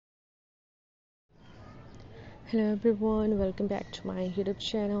Hello everyone, welcome back to my YouTube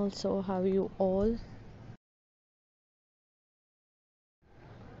channel. So how are you all?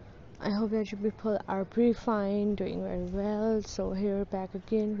 I hope that you people are pretty fine, doing very well. So here back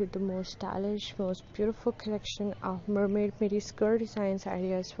again with the most stylish, most beautiful collection of mermaid midi skirt designs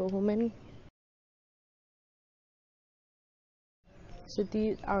ideas for women. So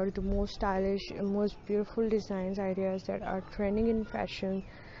these are the most stylish and most beautiful designs ideas that are trending in fashion.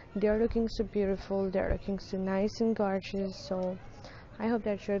 They are looking so beautiful, they are looking so nice and gorgeous. So I hope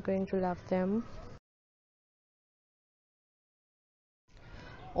that you're going to love them.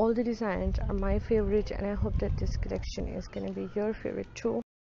 All the designs are my favorite, and I hope that this collection is going to be your favorite too.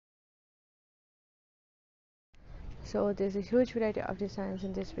 So there's a huge variety of designs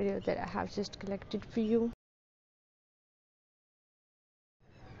in this video that I have just collected for you.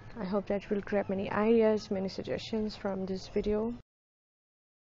 I hope that you'll grab many ideas, many suggestions from this video.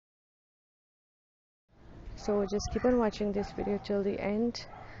 So just keep on watching this video till the end,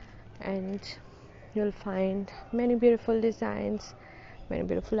 and you'll find many beautiful designs, many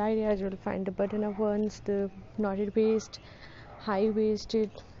beautiful ideas. You'll find the button-up ones, the knotted waist, high-waisted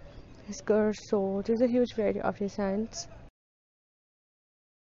skirts. So there's a huge variety of designs.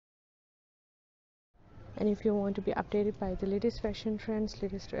 And if you want to be updated by the latest fashion trends,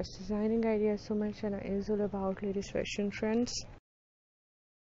 latest dress designing ideas, so my channel is all about latest fashion trends.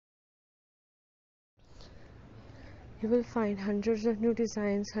 You will find hundreds of new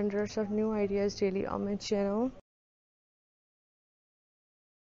designs, hundreds of new ideas daily on my channel.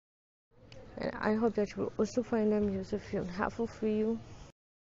 And I hope that you will also find them useful and helpful for you.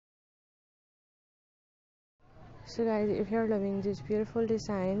 So guys, if you are loving these beautiful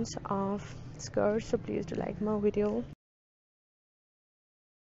designs of skirts, so please do like my video.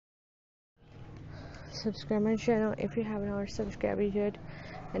 Subscribe my channel if you haven't already subscribed yet,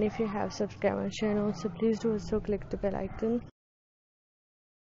 and if you have subscribed my channel, so please do also click the bell icon.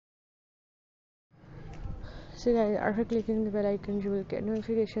 So guys, after clicking the bell icon, you will get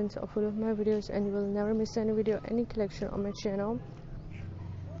notifications of all of my videos, and you will never miss any video, any collection on my channel.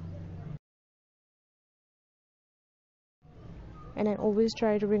 And I always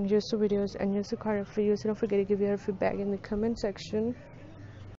try to bring useful videos and useful content for you, so don't forget to give your feedback in the comment section.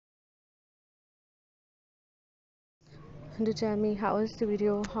 And to tell me how is the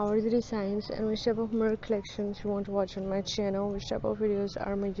video, how are the designs, and which type of more collections you want to watch on my channel, which type of videos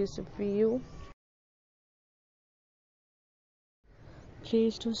are more useful for you.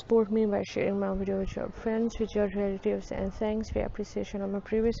 Please do support me by sharing my video with your friends, with your relatives, and thanks for your appreciation on my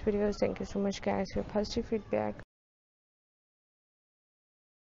previous videos. Thank you so much guys for your positive feedback.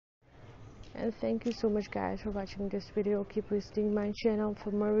 And thank you so much guys for watching this video. Keep visiting my channel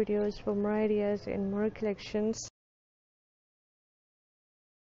for more videos, for more ideas and more collections.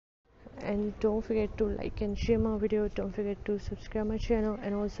 And don't forget to like and share my video. Don't forget to subscribe my channel,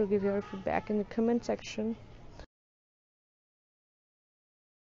 and also give your feedback in the comment section.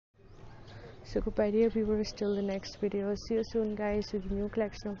 So goodbye dear viewers, till the next video. See you soon guys with a new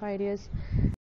collection of ideas.